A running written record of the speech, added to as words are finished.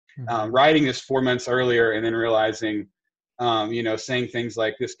Mm-hmm. writing this 4 months earlier and then realizing, saying things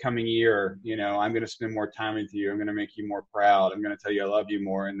like, this coming year, I'm going to spend more time with you. I'm going to make you more proud. I'm going to tell you I love you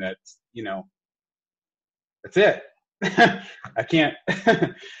more. And that, that's it. I can't,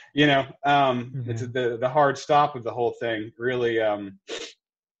 it's the hard stop of the whole thing really,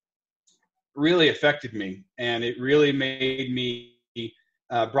 really affected me. And it really made me,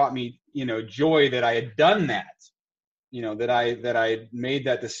 brought me, joy that I had done that. That I had made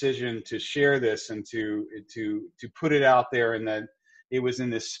that decision to share this and to put it out there, and that it was in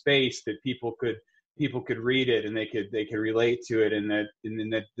this space that people could read it and they could relate to it, and that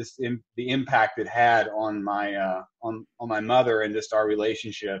the impact it had on my mother and just our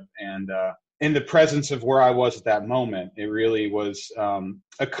relationship, and in the presence of where I was at that moment, it really was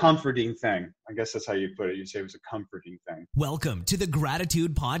a comforting thing. I guess that's how you put it. You say it was a comforting thing. Welcome to the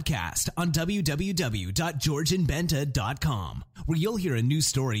Gratitude Podcast on www.georgeandbenta.com, where you'll hear a new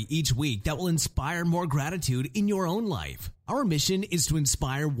story each week that will inspire more gratitude in your own life. Our mission is to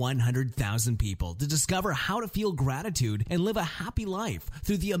inspire 100,000 people to discover how to feel gratitude and live a happy life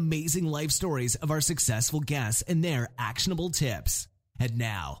through the amazing life stories of our successful guests and their actionable tips. And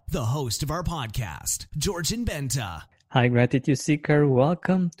now, the host of our podcast, George and Benta. Hi, Gratitude Seeker.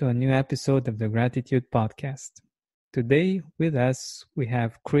 Welcome to a new episode of the Gratitude Podcast. Today with us, we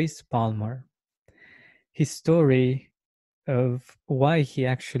have Chris Palmore. His story of why he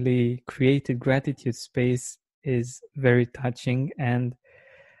actually created Gratitude Space is very touching, and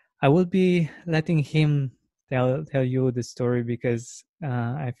I will be letting him tell you the story because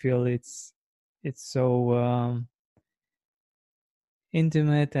I feel it's so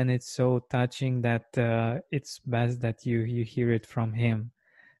intimate and it's so touching that it's best that you hear it from him.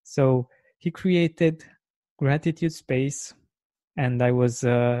 So he created Gratitude Space, and I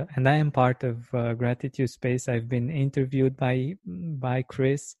am part of Gratitude Space. I've been interviewed by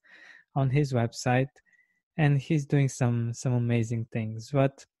Chris on his website, and he's doing some amazing things.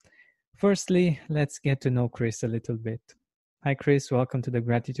 But firstly, let's get to know Chris a little bit. Hi, Chris. Welcome to the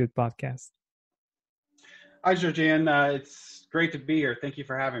Gratitude Podcast. Hi, Georgian. It's great to be here. Thank you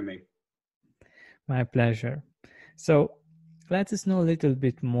for having me. My pleasure. So let us know a little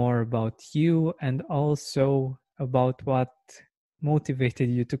bit more about you and also about what motivated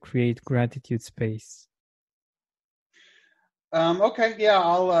you to create Gratitude Space. Okay, yeah,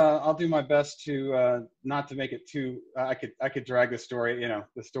 I'll do my best to not to make it too. I could drag the story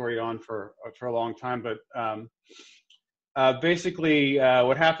on for a long time, but basically,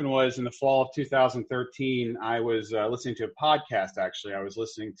 what happened was in the fall of 2013, I was listening to a podcast. Actually, I was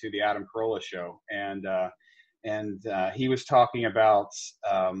listening to the Adam Carolla show, and he was talking about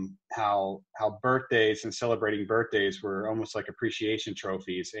how birthdays and celebrating birthdays were almost like appreciation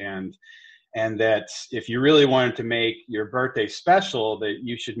trophies, and that if you really wanted to make your birthday special, that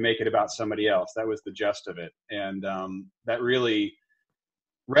you should make it about somebody else. That was the gist of it, and that really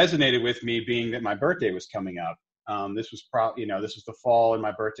resonated with me, being that my birthday was coming up. This was this was the fall, and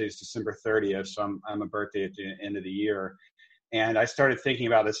my birthday is December 30th, so I'm a birthday at the end of the year, and I started thinking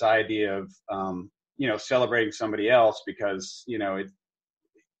about this idea of celebrating somebody else, because it's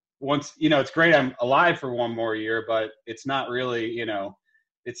great I'm alive for one more year, but it's not really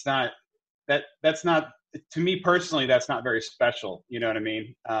it's not that's not, to me personally, that's not very special. You know what I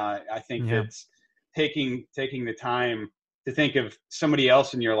mean? I think that's taking the time to think of somebody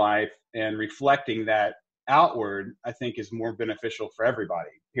else in your life and reflecting that outward, I think is more beneficial for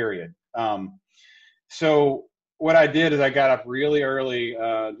everybody, period. So what I did is I got up really early,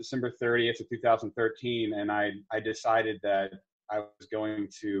 December 30th of 2013, and I decided that I was going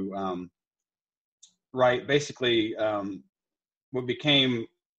to write basically what became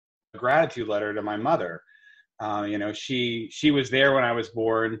a gratitude letter to my mother. She was there when I was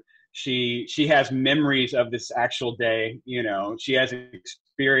born. She has memories of this actual day. She has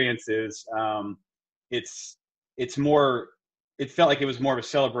experiences. It felt like it was more of a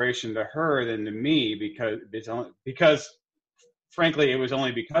celebration to her than to me, because frankly, it was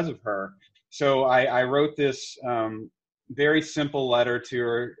only because of her. So I wrote this very simple letter to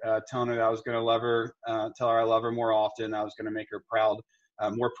her, telling her that I was going to love her, tell her I love her more often. I was going to make her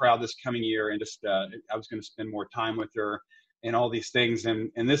more proud this coming year, and just I was going to spend more time with her and all these things. And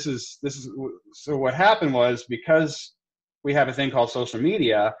this is so what happened was, because we have a thing called social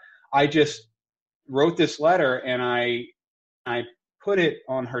media, I just wrote this letter and I put it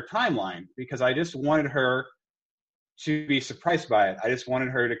on her timeline, because I just wanted her to be surprised by it. I just wanted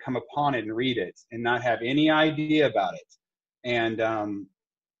her to come upon it and read it and not have any idea about it.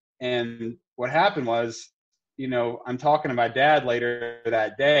 And what happened was, I'm talking to my dad later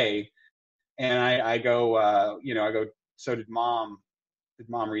that day, and I go, so did Mom did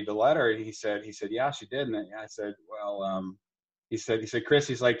mom read the letter? And he said, yeah, she did. And I said, well, he said, Chris,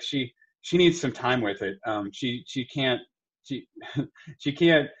 he's like, she needs some time with it. She can't, she, she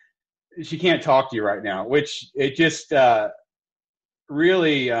can't, she can't talk to you right now, which it just,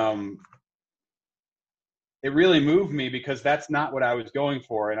 really, it really moved me, because that's not what I was going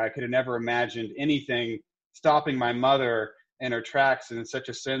for. And I could have never imagined anything stopping my mother in her tracks, in such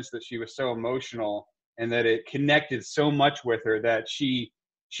a sense that she was so emotional, and that it connected so much with her that she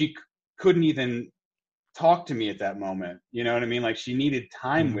couldn't even talk to me at that moment. You know what I mean? Like, she needed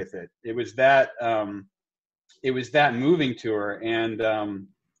time with it. It was that moving to her.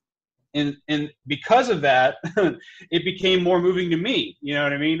 And because of that, it became more moving to me. You know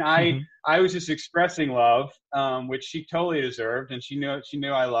what I mean? I was just expressing love, which she totally deserved, and she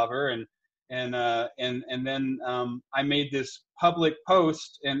knew I love her. And then I made this public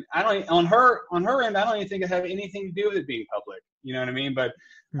post, and I don't, on her end, I don't even think it had anything to do with it being public. You know what I mean? But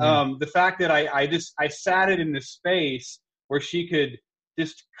the fact that I sat it in this space where she could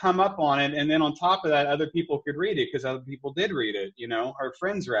just come up on it, and then on top of that, other people could read it, because other people did read it. You know, her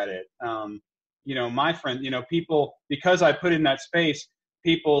friends read it. You know, my friend, you know, people, because I put in that space,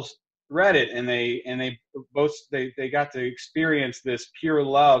 people read it, and they got to experience this pure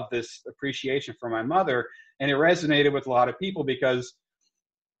love, this appreciation for my mother, and it resonated with a lot of people, because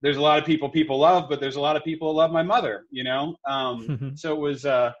there's a lot of people love, but there's a lot of people who love my mother. You know, so it was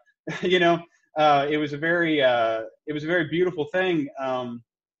you know. It was a very beautiful thing.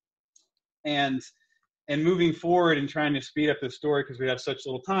 And moving forward and trying to speed up the story, because we have such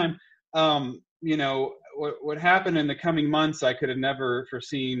little time, you know, what happened in the coming months, I could have never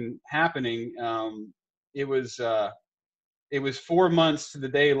foreseen happening. It was 4 months to the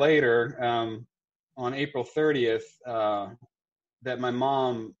day later, on April 30th, that my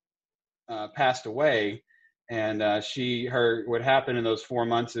mom passed away. And what happened in those 4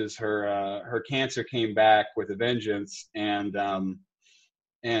 months is her cancer came back with a vengeance, and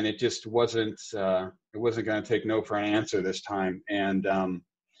it just wasn't going to take no for an answer this time. And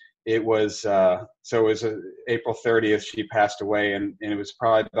it was April 30th she passed away, and it was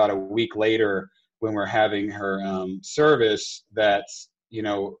probably about a week later, when we're having her service, that, you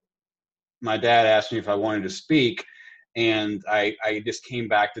know, my dad asked me if I wanted to speak. And I just came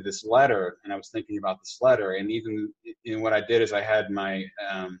back to this letter, and I was thinking about this letter. And even in what I did is I had my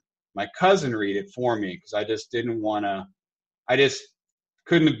cousin read it for me, because I just didn't want to. I just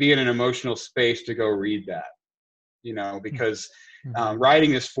couldn't be in an emotional space to go read that, you know, because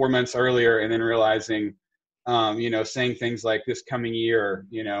writing this 4 months earlier, and then realizing, you know, saying things like, this coming year,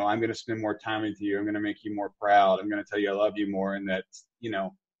 you know, I'm going to spend more time with you. I'm going to make you more proud. I'm going to tell you I love you more, and that, you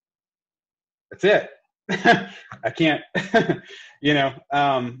know, that's it. I can't, you know,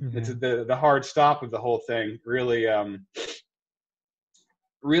 it's the hard stop of the whole thing really,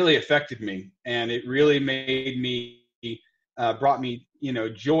 really affected me. And it really made me, brought me, you know,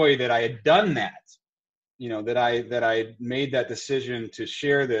 joy that I had done that, you know, that I made that decision to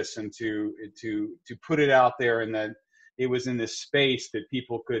share this, and to put it out there, and that it was in this space that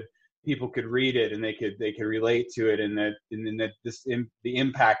people could read it, and they could relate to it, and that the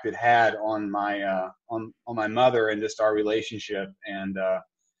impact it had on my on my mother, and just our relationship, and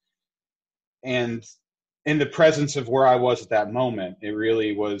in the presence of where I was at that moment, it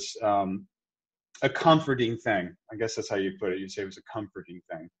really was a comforting thing. I guess that's how you put it. You say it was a comforting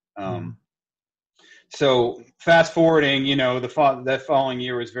thing. So fast forwarding, you know, that following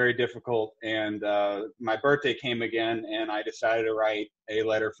year was very difficult, and my birthday came again, and I decided to write a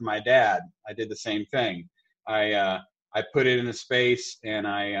letter for my dad. I did the same thing. I put it in a space, and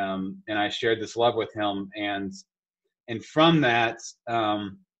I shared this love with him, and from that,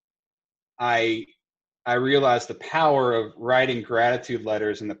 I realized the power of writing gratitude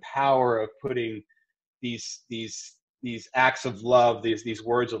letters, and the power of putting these acts of love, these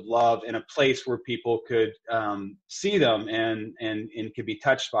words of love, in a place where people could see them and could be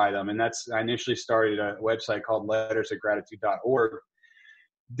touched by them. And I initially started a website called lettersofgratitude.org.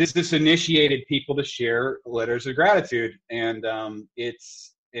 This initiated people to share letters of gratitude, and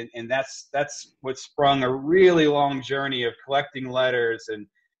that's what sprung a really long journey of collecting letters, and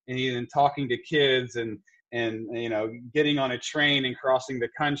even talking to kids, and you know, getting on a train and crossing the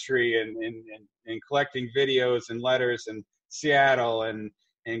country, and collecting videos and letters in Seattle, and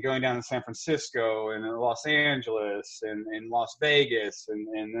going down to San Francisco, and Los Angeles, and Las Vegas, and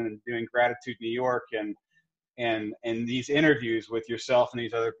then doing Gratitude New York, and these interviews with yourself and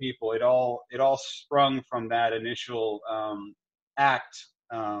these other people. It all sprung from that initial act,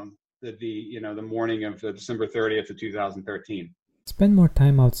 the morning of December 30th of 2013. Spend more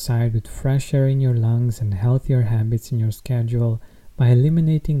time outside with fresh air in your lungs and healthier habits in your schedule by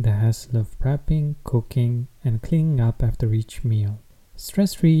eliminating the hassle of prepping, cooking, and cleaning up after each meal.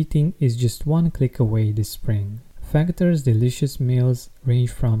 Stress-free eating is just one click away this spring. Factor's delicious meals range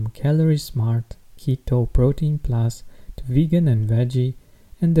from Calorie Smart, Keto, Protein Plus to vegan and veggie,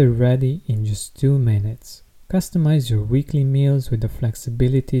 and they're ready in just 2 minutes. Customize your weekly meals with the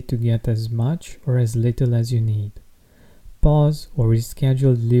flexibility to get as much or as little as you need. Pause or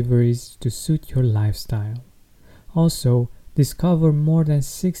reschedule deliveries to suit your lifestyle. Also, discover more than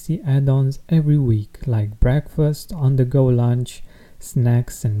 60 add-ons every week, like breakfast, on-the-go lunch,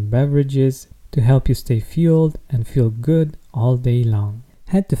 snacks, and beverages to help you stay fueled and feel good all day long.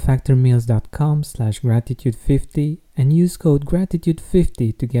 Head to factormeals.com/gratitude50 and use code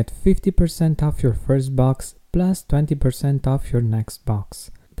gratitude50 to get 50% off your first box plus 20% off your next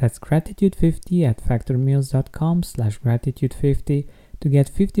box. That's gratitude50 at factormeals.com/gratitude50 to get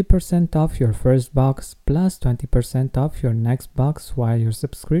 50% off your first box plus 20% off your next box while your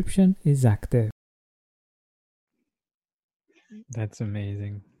subscription is active. That's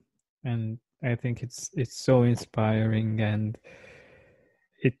amazing. And I think it's so inspiring, and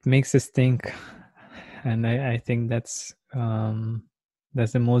it makes us think. And I think that's the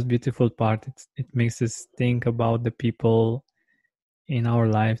most beautiful part. It makes us think about the people in our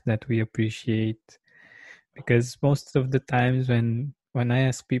life that we appreciate, because most of the times when I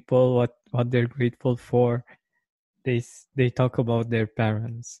ask people what they're grateful for, they talk about their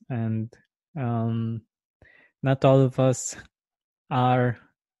parents, and not all of us are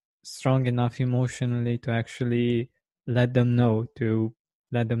strong enough emotionally to actually let them know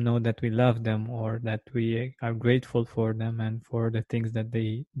that we love them, or that we are grateful for them and for the things that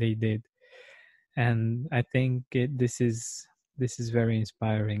they did. And I think this is very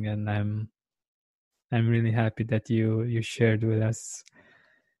inspiring, and I'm really happy that you shared with us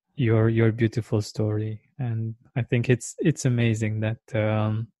your beautiful story. And I think it's amazing that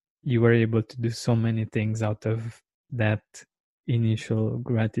you were able to do so many things out of that initial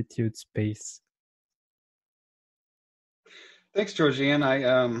gratitude space. Thanks, Georgianne.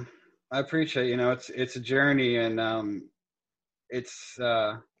 I appreciate, it's a journey, and it's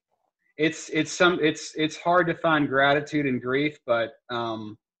hard to find gratitude in grief, but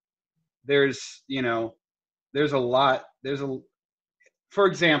there's a lot. For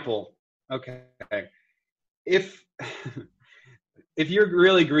example, okay, if if you're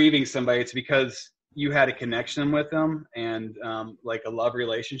really grieving somebody, it's because you had a connection with them, and like a love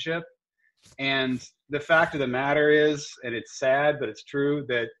relationship. And the fact of the matter is, and it's sad, but it's true,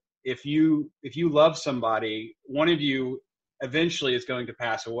 that if you love somebody, one of you eventually is going to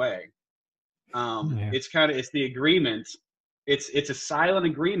pass away. It's the agreement. It's a silent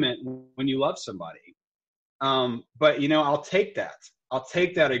agreement when you love somebody. But I'll take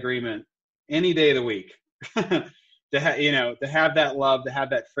that agreement any day of the week. to have that love, to have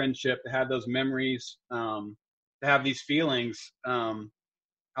that friendship, to have those memories, to have these feelings.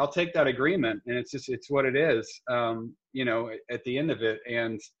 I'll take that agreement, and it's what it is. At the end of it,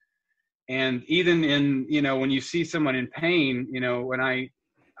 and even in when you see someone in pain, when I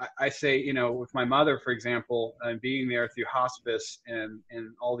say, with my mother, for example, and being there through hospice and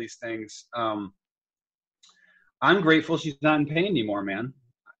all these things, I'm grateful she's not in pain anymore, man.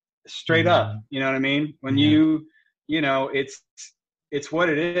 Straight up, you know what I mean? When it's what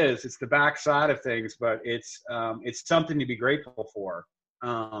it is. It's the backside of things, but it's something to be grateful for.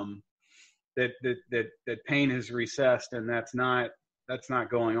 That pain has recessed, and that's not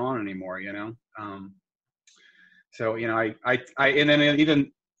going on anymore. So I and then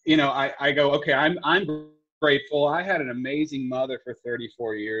even I go, okay, I'm grateful. I had an amazing mother for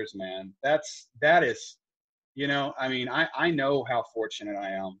 34 years, man. That is, I know how fortunate I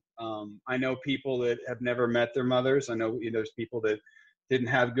am. I know people that have never met their mothers. I know there's people that didn't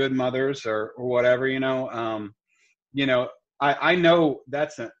have good mothers or whatever. I know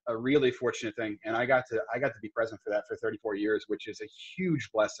that's a really fortunate thing, and I got to be present for that for 34 years, which is a huge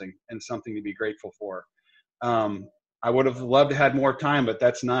blessing and something to be grateful for. I would have loved to have more time, but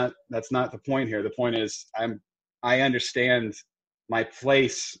that's not the point here. The point is I understand my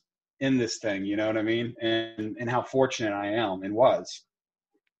place in this thing, you know what I mean? And how fortunate I am and was.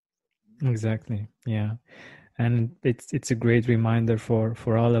 Exactly. Yeah. And it's a great reminder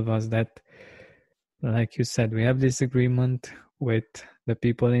for all of us that, like you said, we have this agreement with the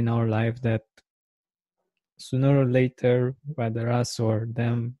people in our life that sooner or later, whether us or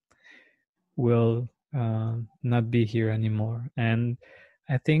them, will not be here anymore. And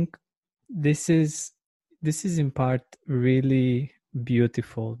I think this is in part really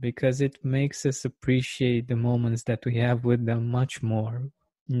beautiful, because it makes us appreciate the moments that we have with them much more,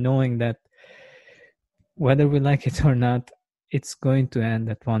 knowing that whether we like it or not, it's going to end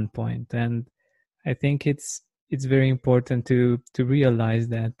at one point. And I think it's very important to realize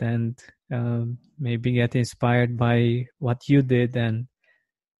that, and maybe get inspired by what you did and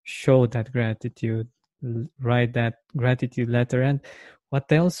show that gratitude, write that gratitude letter. And what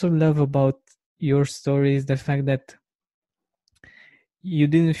I also love about your story is the fact that you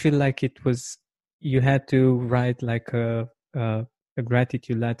didn't feel like it was, you had to write like a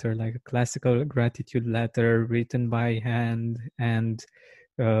gratitude letter, like a classical gratitude letter written by hand and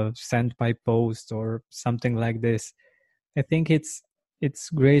sent by post or something like this. I think it's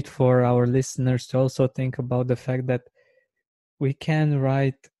great for our listeners to also think about the fact that we can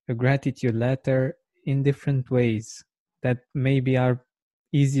write a gratitude letter in different ways that maybe are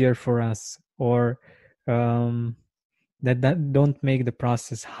easier for us, or um, that don't make the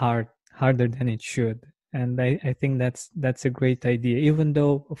process harder than it should. And I think that's a great idea, even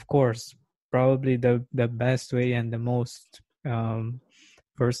though of course probably the best way and the most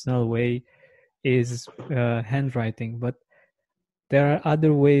personal way is handwriting, but there are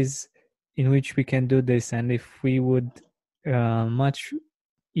other ways in which we can do this. And if we would much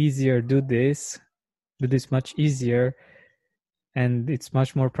easier do this much easier, and it's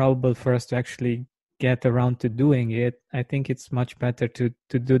much more probable for us to actually get around to doing it, I think it's much better to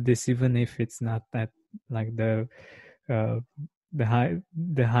do this, even if it's not that like uh, the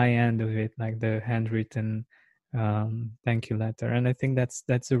high end of it, like the handwritten thank you letter. And I think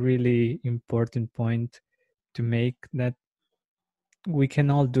that's a really important point to make, that we can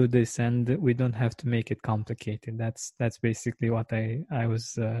all do this and we don't have to make it complicated. That's basically what I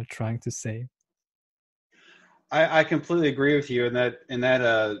was trying to say. I completely agree with you, and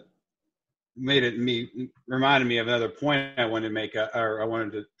that reminded me of another point I wanted to make, or I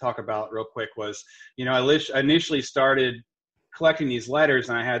wanted to talk about real quick. Was, I initially started collecting these letters,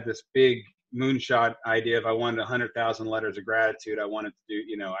 and I had this big moonshot idea of I wanted 100,000 letters of gratitude. I wanted to do,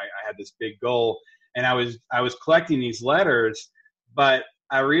 I had this big goal, and I was collecting these letters, but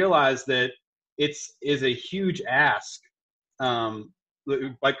I realized that is a huge ask.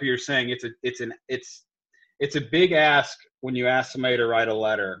 Like you're saying, it's a big ask when you ask somebody to write a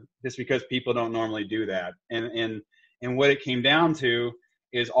letter, just because people don't normally do that. And what it came down to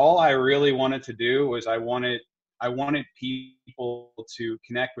is, all I really wanted to do was I wanted people to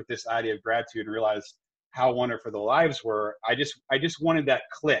connect with this idea of gratitude and realize how wonderful their lives were. I just wanted that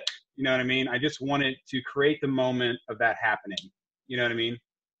click. You know what I mean? I just wanted to create the moment of that happening. You know what I mean?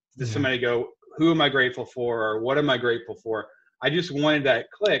 Does somebody go, who am I grateful for? Or what am I grateful for? I just wanted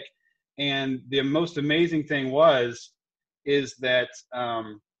that click. And the most amazing thing is that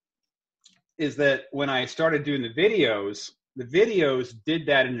when I started doing the videos did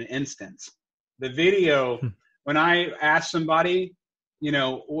that in an instant. The video, when I asked somebody,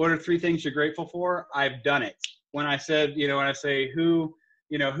 what are 3 things you're grateful for? I've done it. When I said, when I say who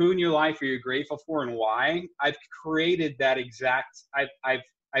in your life are you grateful for and why, I've created that exact,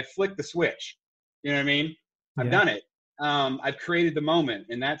 I've flicked the switch. You know what I mean? I've done it. I've created the moment,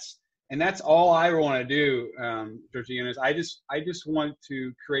 and that's all I want to do, Georgina, is I just want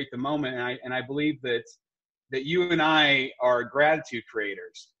to create the moment, and I believe that you and I are gratitude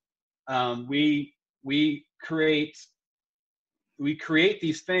creators. We create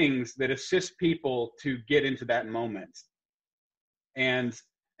these things that assist people to get into that moment, and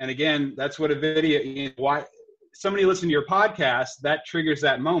again, that's what a video. Why somebody listening to your podcast, that triggers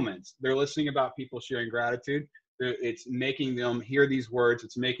that moment. They're listening about people sharing gratitude. It's making them hear these words.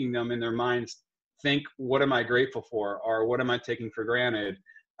 It's making them in their minds think, what am I grateful for? Or what am I taking for granted?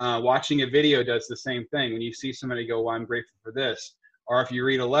 Watching a video does the same thing. When you see somebody go, well, I'm grateful for this. Or if you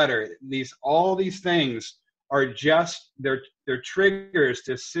read a letter, all these things are just, they're triggers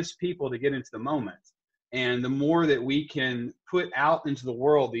to assist people to get into the moment. And the more that we can put out into the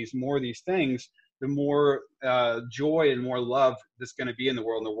world, these things, the more joy and more love that's going to be in the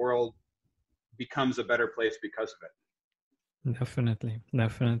world. And the world becomes a better place because of it.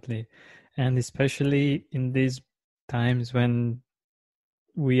 Definitely. And especially in these times when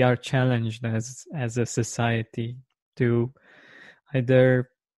we are challenged as a society to either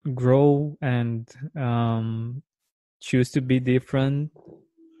grow and choose to be different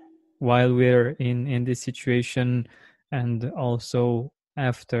while we're in this situation, and also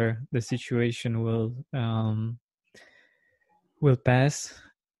after the situation will pass.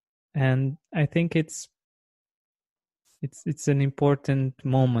 And I think it's an important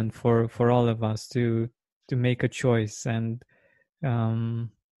moment for all of us to make a choice. And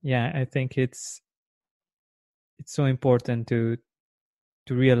I think it's so important to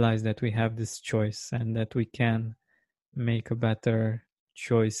realize that we have this choice and that we can make a better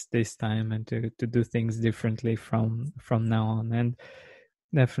choice this time and to do things differently from now on. And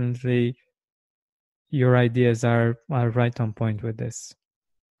definitely your ideas are right on point with this.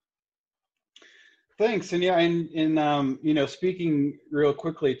 Thanks. And yeah, and speaking real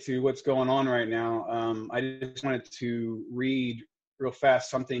quickly to what's going on right now, I just wanted to read real fast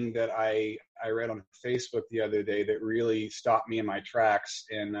something that I read on Facebook the other day that really stopped me in my tracks,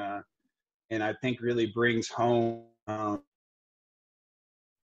 and I think really brings home.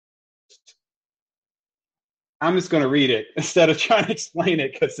 I'm just going to read it instead of trying to explain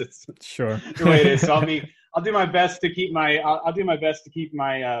it because it's sure the way it is. So I'll do my best to keep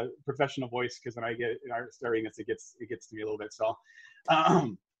my professional voice, because when I start reading this, it gets to me a little bit. So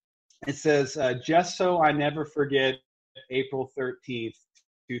it says, just so I never forget, April 13th,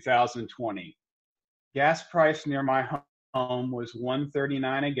 2020. Gas price near my home was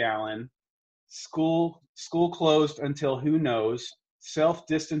 $1.39 a gallon. School closed until who knows.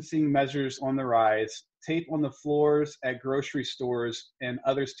 Self-distancing measures on the rise. Tape on the floors at grocery stores and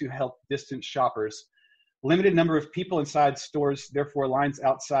others to help distance shoppers. Limited number of people inside stores, therefore lines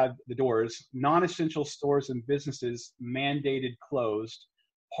outside the doors. Non-essential stores and businesses mandated closed.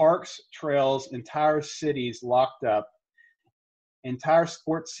 Parks, trails, entire cities locked up. Entire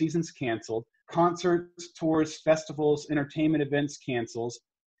sports seasons canceled. Concerts, tours, festivals, entertainment events canceled.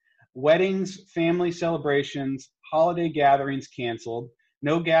 Weddings, family celebrations, holiday gatherings canceled.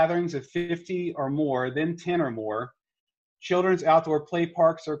 No gatherings of 50 or more, then 10 or more. Children's outdoor play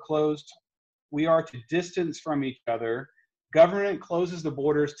parks are closed. We are to distance from each other. Government closes the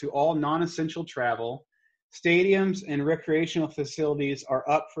borders to all non-essential travel. Stadiums and recreational facilities are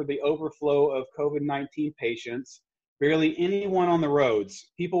up for the overflow of COVID-19 patients. Barely anyone on the roads.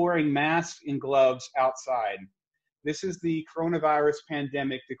 People wearing masks and gloves outside. This is the coronavirus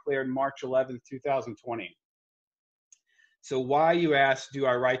pandemic declared March 11th, 2020. So why, you ask, do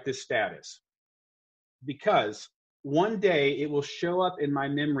I write this status? Because one day it will show up in my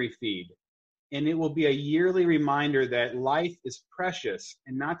memory feed, and it will be a yearly reminder that life is precious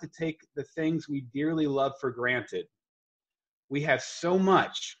and not to take the things we dearly love for granted. We have so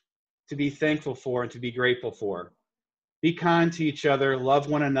much to be thankful for and to be grateful for. Be kind to each other, love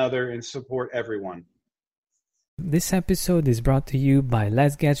one another, and support everyone. This episode is brought to you by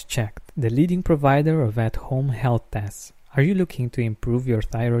Let's Get Checked, the leading provider of at-home health tests. Are you looking to improve your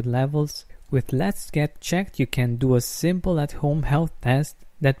thyroid levels? With Let's Get Checked, you can do a simple at-home health test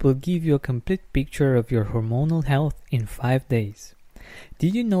that will give you a complete picture of your hormonal health in 5 days.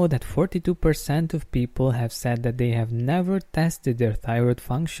 Did you know that 42% of people have said that they have never tested their thyroid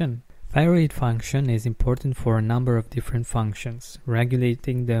function? Thyroid function is important for a number of different functions: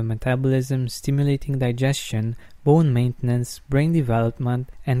 regulating the metabolism, stimulating digestion, bone maintenance, brain development,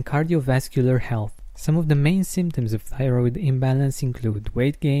 and cardiovascular health. Some of the main symptoms of thyroid imbalance include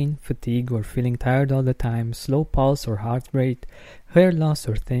weight gain, fatigue or feeling tired all the time, slow pulse or heart rate, hair loss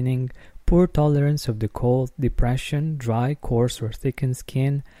or thinning, poor tolerance of the cold, depression, dry, coarse or thickened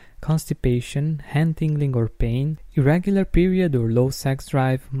skin, constipation, hand tingling or pain, irregular period or low sex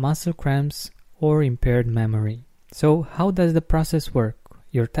drive, muscle cramps, or impaired memory. So how does the process work?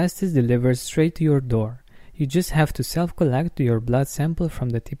 Your test is delivered straight to your door. You just have to self-collect your blood sample from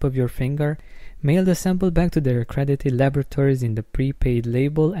the tip of your finger, mail the sample back to their accredited laboratories in the prepaid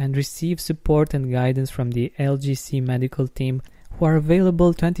label, and receive support and guidance from the LGC medical team, who are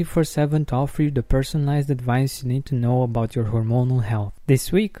available 24/7 to offer you the personalized advice you need to know about your hormonal health.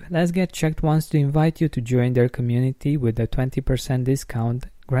 This week, Let's Get Checked wants to invite you to join their community with a 20% discount,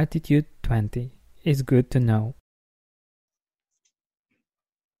 Gratitude 20. It's good to know.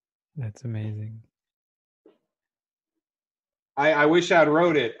 That's amazing. I wish I'd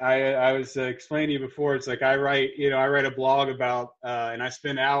wrote it. I was explaining to you before. It's like I write a blog about, and I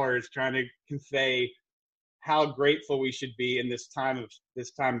spend hours trying to convey how grateful we should be in this time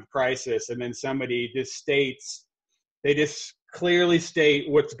of crisis. And then somebody they just clearly state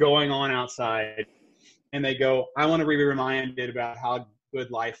what's going on outside, and they go, I want to be reminded about how good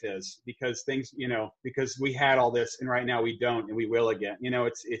life is, because because we had all this and right now we don't, and we will again.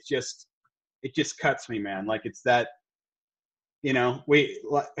 It just cuts me, man. Like, it's that. We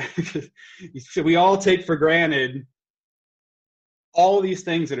all take for granted all these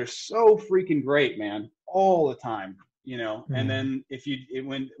things that are so freaking great, man, all the time, and then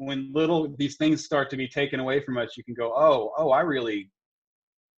when these things start to be taken away from us, you can go, I really,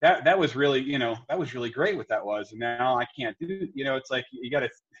 that was really, that was really great what that was. And now I can't do, it's like, you got to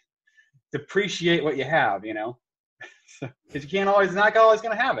appreciate what you have, because you can't always, not always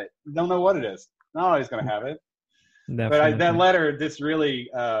going to have it. You don't know what it is. Not always going to have it. Definitely. But that letter, this really,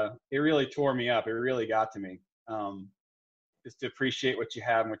 it really tore me up. It really got to me. is to appreciate what you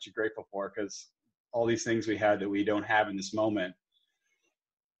have and what you're grateful for, because all these things we had that we don't have in this moment,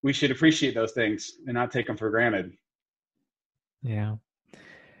 we should appreciate those things and not take them for granted. Yeah.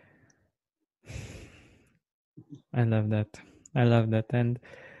 I love that. I love that. And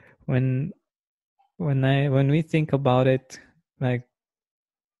when we think about it, like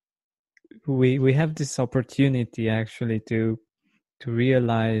we have this opportunity actually to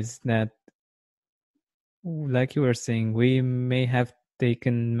realize that, like you were saying, we may have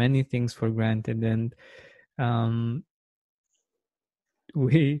taken many things for granted, and um,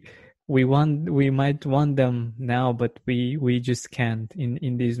 we might want them now, but we just can't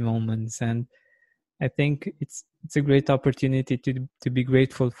in these moments. And I think it's a great opportunity to be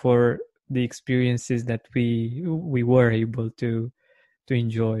grateful for the experiences that we were able to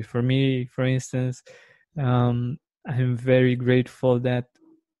enjoy. For me, for instance, I'm very grateful that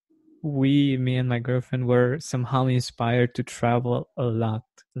me and my girlfriend, were somehow inspired to travel a lot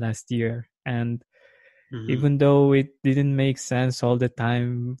last year. And even though it didn't make sense all the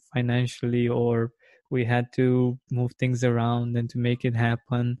time financially, or we had to move things around and to make it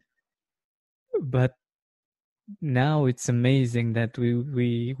happen, but now it's amazing that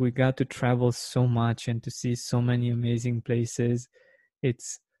we got to travel so much and to see so many amazing places.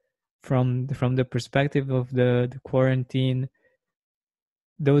 It's from the perspective of the quarantine,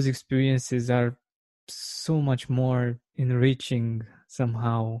 those experiences are so much more enriching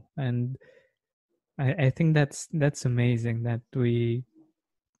somehow. And I think that's amazing that we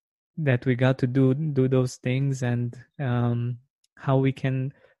got to do those things, and how we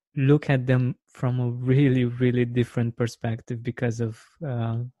can look at them from a really, really different perspective because of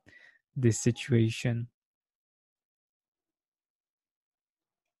this situation.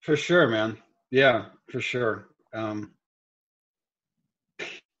 For sure, man. Yeah, for sure.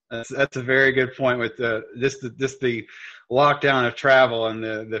 That's a very good point with the lockdown of travel and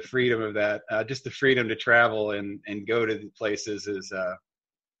the freedom of that. Just the freedom to travel and go to places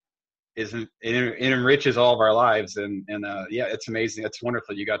it enriches all of our lives. And yeah, it's amazing. It's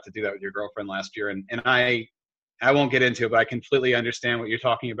wonderful you got to do that with your girlfriend last year. And I won't get into it, but I completely understand what you're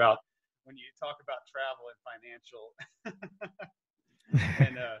talking about when you talk about travel and financial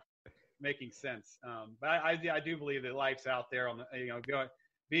and making sense. But I do believe that life's out there on the,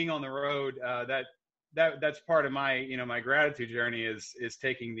 being on the road. That's part of my my gratitude journey is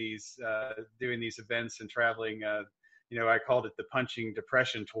taking these doing these events and traveling. I called it the punching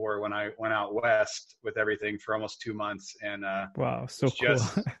depression tour when I went out west with everything for almost 2 months. And wow, so cool.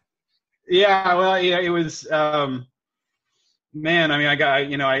 Yeah, well, yeah, it was. Man, I mean,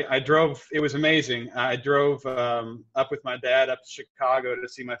 I drove. It was amazing. I drove up with my dad up to Chicago to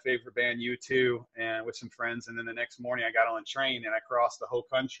see my favorite band, U2, and with some friends. And then the next morning, I got on a train and I crossed the whole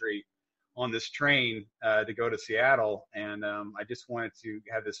country on this train to go to Seattle. And I just wanted to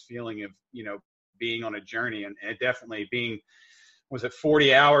have this feeling of being on a journey, and it definitely was it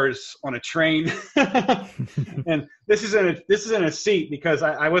 40 hours on a train. And this is in a seat because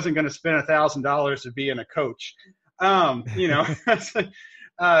I wasn't going to spend $1,000 to be in a coach. I knew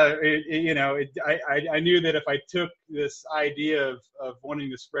that if I took this idea of wanting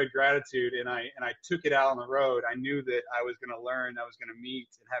to spread gratitude and I took it out on the road, I knew that I was going to learn, I was going to meet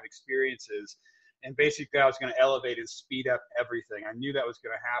and have experiences, and basically I was going to elevate and speed up everything. I knew that was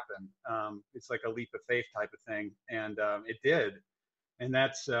going to happen. It's like a leap of faith type of thing, and it did. And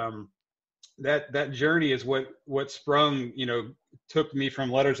that's that journey is what sprung, took me from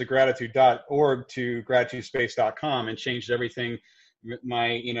lettersofgratitude.org to gratitudespace.com and changed everything.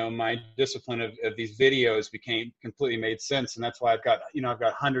 My discipline of these videos became completely made sense. And that's why I've got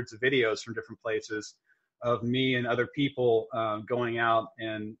hundreds of videos from different places of me and other people going out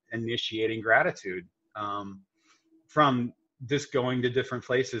and initiating gratitude, from just going to different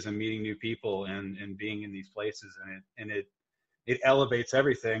places and meeting new people and being in these places. And it elevates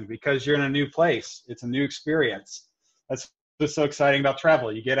everything because you're in a new place. It's a new experience. That's what's so exciting about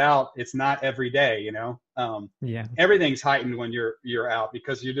travel. You get out, it's not every day, Yeah. Everything's heightened when you're out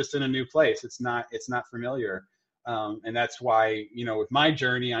because you're just in a new place. It's not familiar. And that's why, with my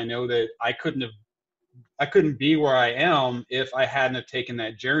journey, I know that I couldn't be where I am if I hadn't have taken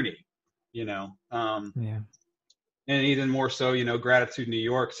that journey, yeah. And even more so, Gratitude New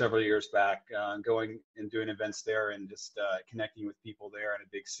York several years back, going and doing events there and just connecting with people there in a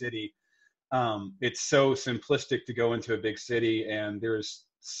big city. It's so simplistic to go into a big city and there's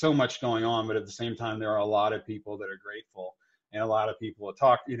so much going on, but at the same time, there are a lot of people that are grateful and a lot of people that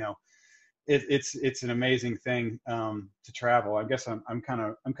talk, it's an amazing thing to travel. I guess I'm kind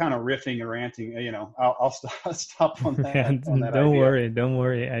of riffing and ranting. I'll stop on that. Yeah, on that don't idea.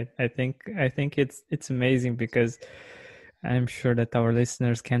 worry. I think it's amazing because I'm sure that our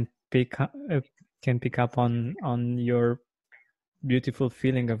listeners pick up, can pick up on your beautiful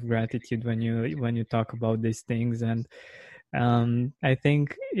feeling of gratitude when you talk about these things. And I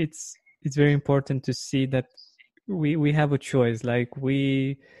think it's very important to see that we have a choice. Like,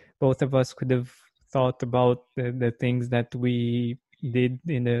 we both of us could have thought about the things that we did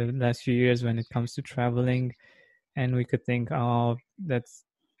in the last few years when it comes to traveling, and we could think, oh, that's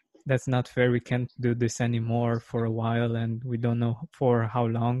not fair, we can't do this anymore for a while, and we don't know for how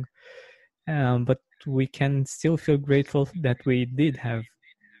long. But we can still feel grateful that we did have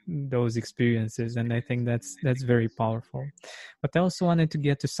those experiences, and I think that's very powerful. But I also wanted to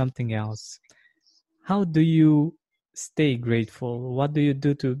get to something else. How do you stay grateful? What do you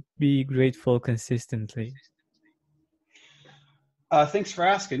do to be grateful consistently? Thanks for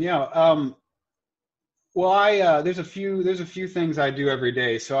asking. Yeah. Well, there's a few things I do every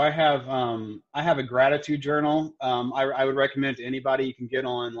day. So I have a gratitude journal. I would recommend it to anybody. You can get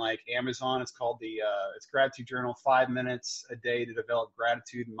on like Amazon. It's called it's Gratitude Journal, 5 minutes a day to develop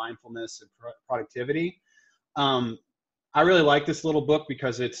gratitude and mindfulness and productivity. I really like this little book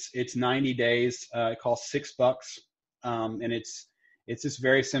because it's 90 days. It costs $6, and it's just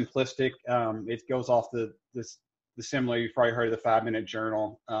very simplistic. It goes off the similar. You've probably heard of the 5 minute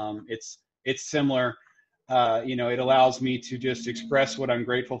journal. It's similar. It allows me to just express what I'm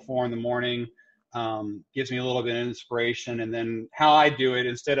grateful for in the morning, gives me a little bit of inspiration. And then how I do it,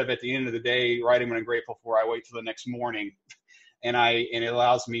 instead of at the end of the day writing what I'm grateful for, I wait till the next morning. And it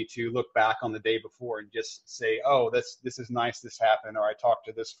allows me to look back on the day before and just say, oh, this is nice, this happened, or I talked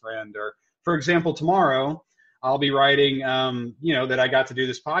to this friend. Or, for example, tomorrow I'll be writing, that I got to do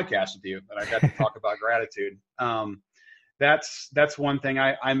this podcast with you, that I got to talk about gratitude. That's one thing.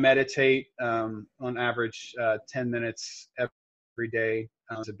 I meditate on average 10 minutes every day.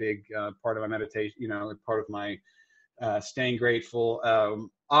 It's a big part of my meditation, part of my staying grateful.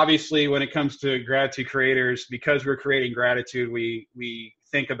 Obviously, when it comes to gratitude creators, because we're creating gratitude, we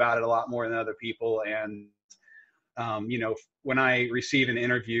think about it a lot more than other people. And, when I receive an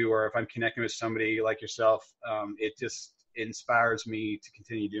interview or if I'm connecting with somebody like yourself, it just inspires me to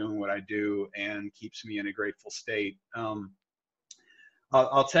continue doing what I do and keeps me in a grateful state.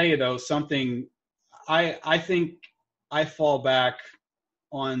 I'll tell you though, something I think I fall back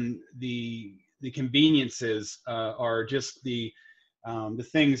on the conveniences are just the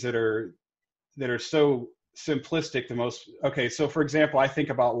things that are so simplistic. Okay, so for example, I think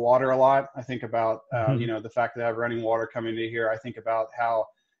about water a lot. I think about the fact that I have running water coming to here. I think about how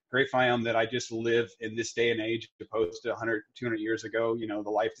grateful I am that I just live in this day and age, opposed to 100, 200 years ago. The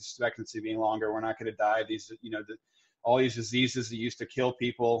life expectancy being longer. We're not going to die. These, all these diseases that used to kill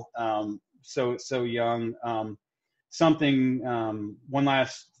people so young. One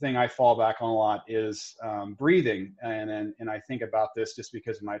last thing I fall back on a lot is breathing, and I think about this just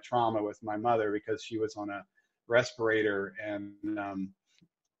because of my trauma with my mother, because she was on a respirator, and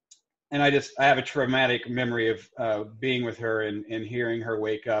I have a traumatic memory of being with her and hearing her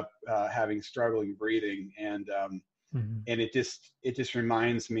wake up having struggling breathing, and it just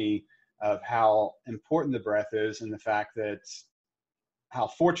reminds me of how important the breath is, and the fact that how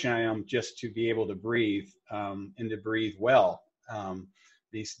fortunate I am just to be able to breathe and to breathe well.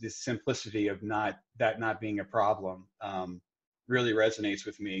 This simplicity of not being a problem really resonates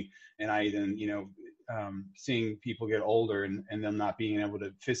with me. And I then, seeing people get older and them not being able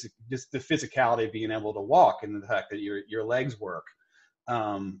to just the physicality of being able to walk, and the fact that your legs work,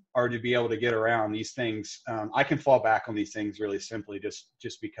 or to be able to get around these things. I can fall back on these things really simply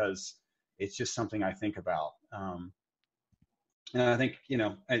just because it's just something I think about. And I think,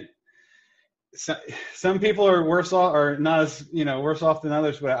 some people are worse off, or not as, worse off than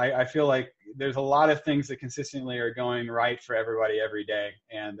others, but I feel like there's a lot of things that consistently are going right for everybody every day.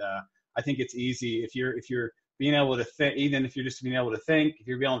 And I think it's easy if you're being able to think, even if you're just being able to think, if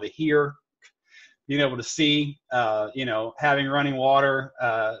you're being able to hear, being able to see, having running water,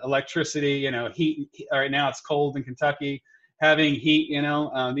 electricity, heat. Right now it's cold in Kentucky, having heat,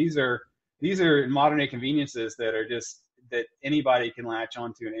 these are modern day conveniences that are just, that anybody can latch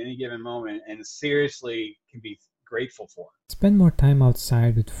onto at any given moment and seriously can be grateful for. Spend more time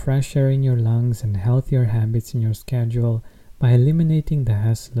outside with fresh air in your lungs and healthier habits in your schedule by eliminating the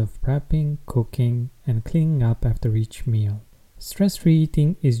hassle of prepping, cooking, and cleaning up after each meal. Stress-free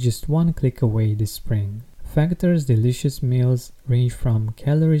eating is just one click away this spring. Factor's delicious meals range from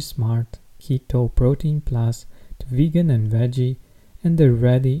Calorie Smart, Keto, Protein Plus to vegan and veggie, and they're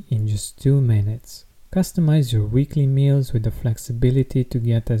ready in just 2 minutes. Customize your weekly meals with the flexibility to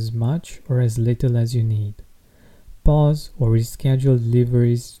get as much or as little as you need. Pause or reschedule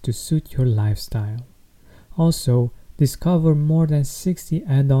deliveries to suit your lifestyle. Also, Discover more than 60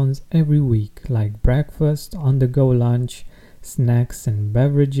 add-ons every week, like breakfast, on-the-go lunch, snacks and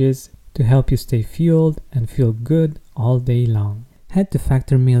beverages to help you stay fueled and feel good all day long. Head to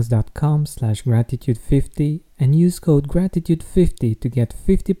factormeals.com/gratitude50 and use code gratitude50 to get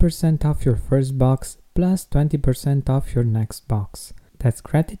 50% off your first box plus 20% off your next box. That's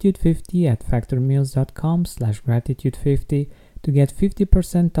gratitude50 at factormeals.com/gratitude50 to get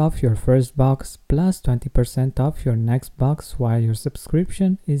 50% off your first box plus 20% off your next box while your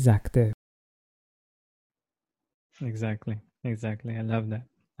subscription is active. Exactly. I love that.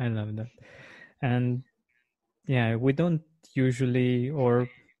 And yeah, we don't usually, or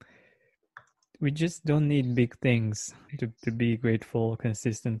we just don't need big things to be grateful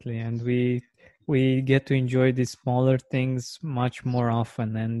consistently. And we get to enjoy these smaller things much more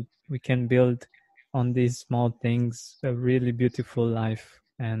often, and we can build on these small things a really beautiful life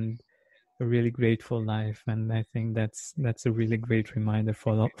and a really grateful life. And I think that's a really great reminder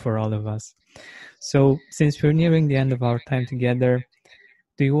for all of us. So since we're nearing the end of our time together,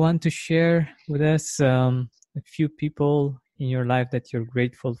 do you want to share with us a few people in your life that you're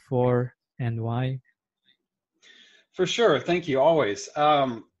grateful for and why? For sure. Thank you. Always.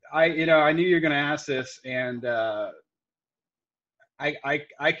 I knew you were going to ask this, and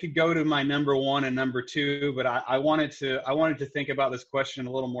I could go to my number one and number two, but I wanted to think about this question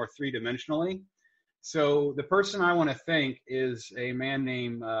a little more three-dimensionally. So the person I want to thank is a man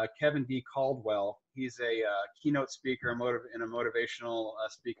named Kevin D. Caldwell. He's a keynote speaker and a motivational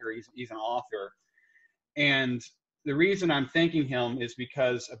speaker. He's an author. And the reason I'm thanking him is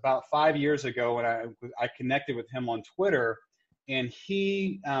because about 5 years ago, when I connected with him on Twitter, and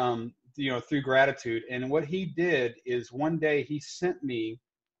he, through gratitude, and what he did is one day he sent me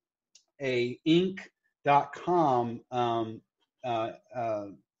a Inc.com a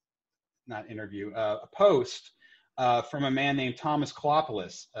post from a man named Thomas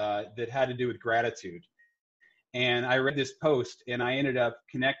Kalopoulos that had to do with gratitude. And I read this post, and I ended up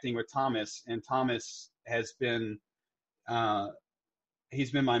connecting with Thomas. And Thomas has been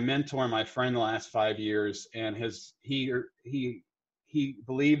he's been my mentor and my friend the last 5 years, and he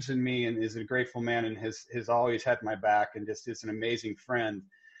believes in me and is a grateful man, and has always had my back, and just is an amazing friend,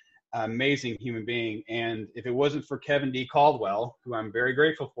 amazing human being. And if it wasn't for Kevin D. Caldwell, who I'm very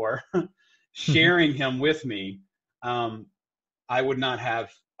grateful for, sharing him with me, I would not have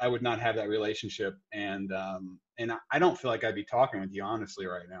that relationship. And I don't feel like I'd be talking with you honestly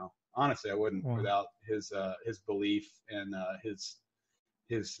right now. Honestly, I wouldn't. Wow. Without his belief and his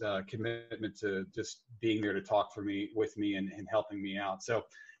commitment to just being there to talk with me and helping me out. So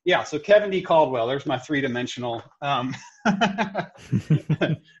yeah, so Kevin D. Caldwell, there's my three-dimensional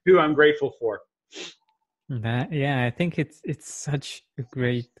who I'm grateful for. Yeah, I think it's such a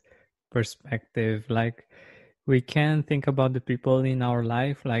great perspective. Like, we can think about the people in our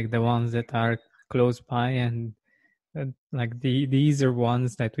life, like the ones that are close by, and like these are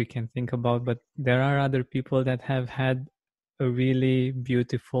ones that we can think about, but there are other people that have had a really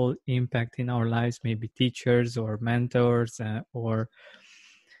beautiful impact in our lives, maybe teachers or mentors or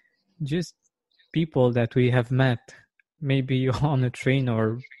just people that we have met, maybe on a train,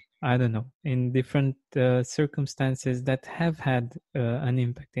 or I don't know, in different circumstances that have had an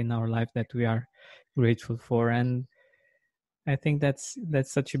impact in our life that we are grateful for. And I think that's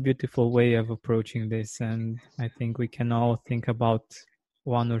such a beautiful way of approaching this, and I think we can all think about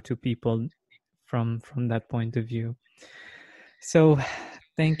one or two people from that point of view. So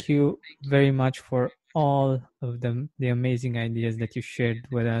thank you very much for all of the amazing ideas that you shared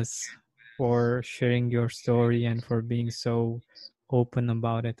with us, for sharing your story, and for being so open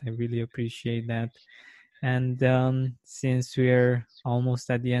about it. I really appreciate that. And since we're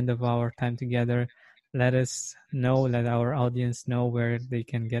almost at the end of our time together, let our audience know where they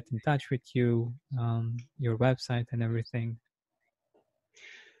can get in touch with you, your website and everything.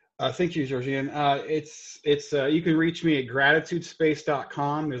 Thank you, Georgian. You can reach me at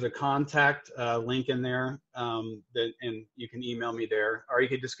gratitudespace.com. There's a contact link in there, and you can email me there, or you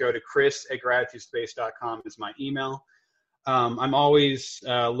could just go to chris@gratitudespace.com is my email. I'm always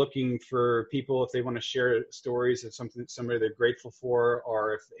looking for people if they want to share stories of somebody they're grateful for,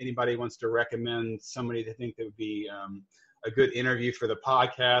 or if anybody wants to recommend somebody they think that would be a good interview for the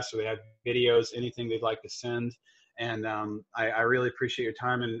podcast, or they have videos, anything they'd like to send. And I really appreciate your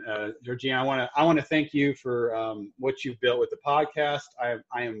time. And Georgina, I want to thank you for what you've built with the podcast. I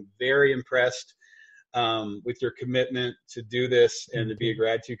am very impressed with your commitment to do this and to be a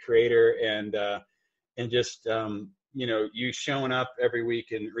gratitude creator, and just you showing up every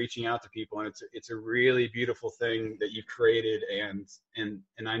week and reaching out to people, and it's a really beautiful thing that you've created, and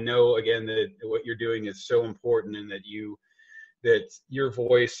I know again that what you're doing is so important, and that your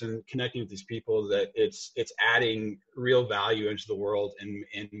voice and connecting with these people, that it's adding real value into the world and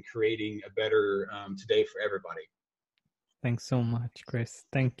creating a better today for everybody. Thanks so much, Chris.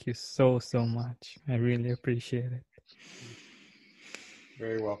 Thank you so much. I really appreciate it.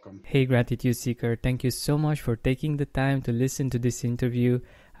 Very welcome. Hey, Gratitude Seeker, thank you so much for taking the time to listen to this interview.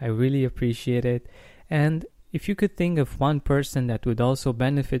 I really appreciate it. And if you could think of one person that would also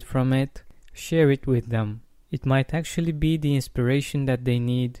benefit from it, share it with them. It might actually be the inspiration that they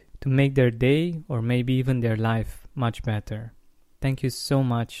need to make their day or maybe even their life much better. Thank you so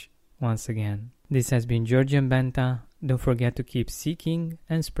much once again. This has been Georgian Benta. Don't forget to keep seeking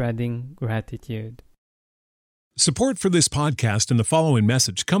and spreading gratitude. Support for this podcast and the following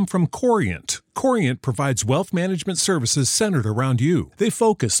message come from Corient. Corient provides wealth management services centered around you. They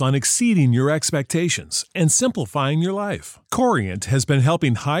focus on exceeding your expectations and simplifying your life. Corient has been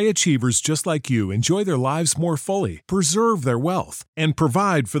helping high achievers just like you enjoy their lives more fully, preserve their wealth, and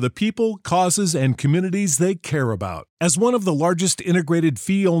provide for the people, causes, and communities they care about. As one of the largest integrated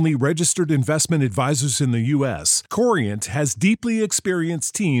fee-only registered investment advisors in the U.S., Corient has deeply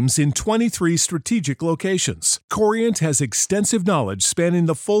experienced teams in 23 strategic locations. Corient has extensive knowledge spanning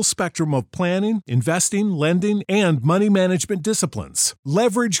the full spectrum of planning, investing, lending, and money management disciplines.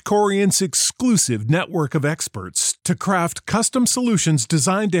 Leverage Corient's exclusive network of experts to craft custom solutions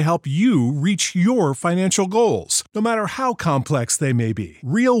designed to help you reach your financial goals, no matter how complex they may be.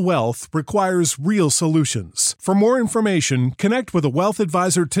 Real wealth requires real solutions. For more information, connect with a wealth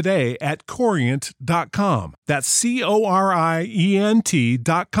advisor today at Corient.com. That's Corient.com.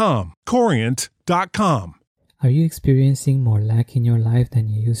 Corient.com. Are you experiencing more lack in your life than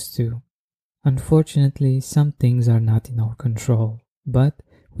you used to? Unfortunately, some things are not in our control, but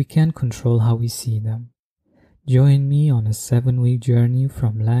we can control how we see them. Join me on a 7-week journey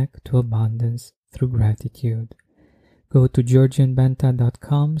from lack to abundance through gratitude. Go to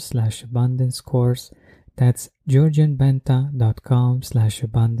georgianbenta.com/abundance course. That's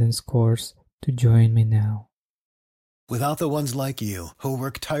georgianbenta.com/abundance course to join me now. Without the ones like you, who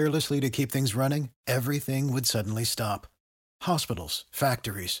work tirelessly to keep things running, everything would suddenly stop. Hospitals,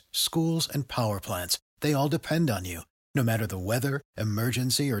 factories, schools, and power plants, they all depend on you. No matter the weather,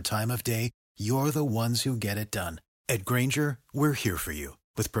 emergency, or time of day, you're the ones who get it done. At Grainger, we're here for you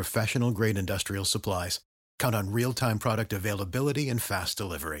with professional-grade industrial supplies. Count on real-time product availability and fast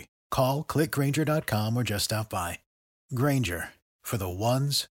delivery. Call, click Grainger.com, or just stop by. Grainger, for the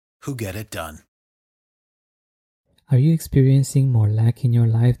ones who get it done. Are you experiencing more lack in your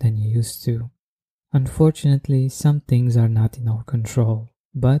life than you used to? Unfortunately, some things are not in our control,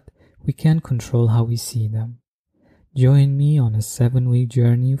 but we can control how we see them. Join me on a 7-week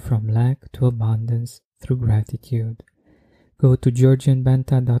journey from lack to abundance through gratitude. Go to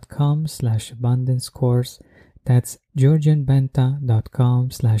georgianbenta.com/abundance course. That's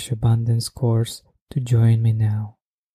georgianbenta.com/abundance course to join me now.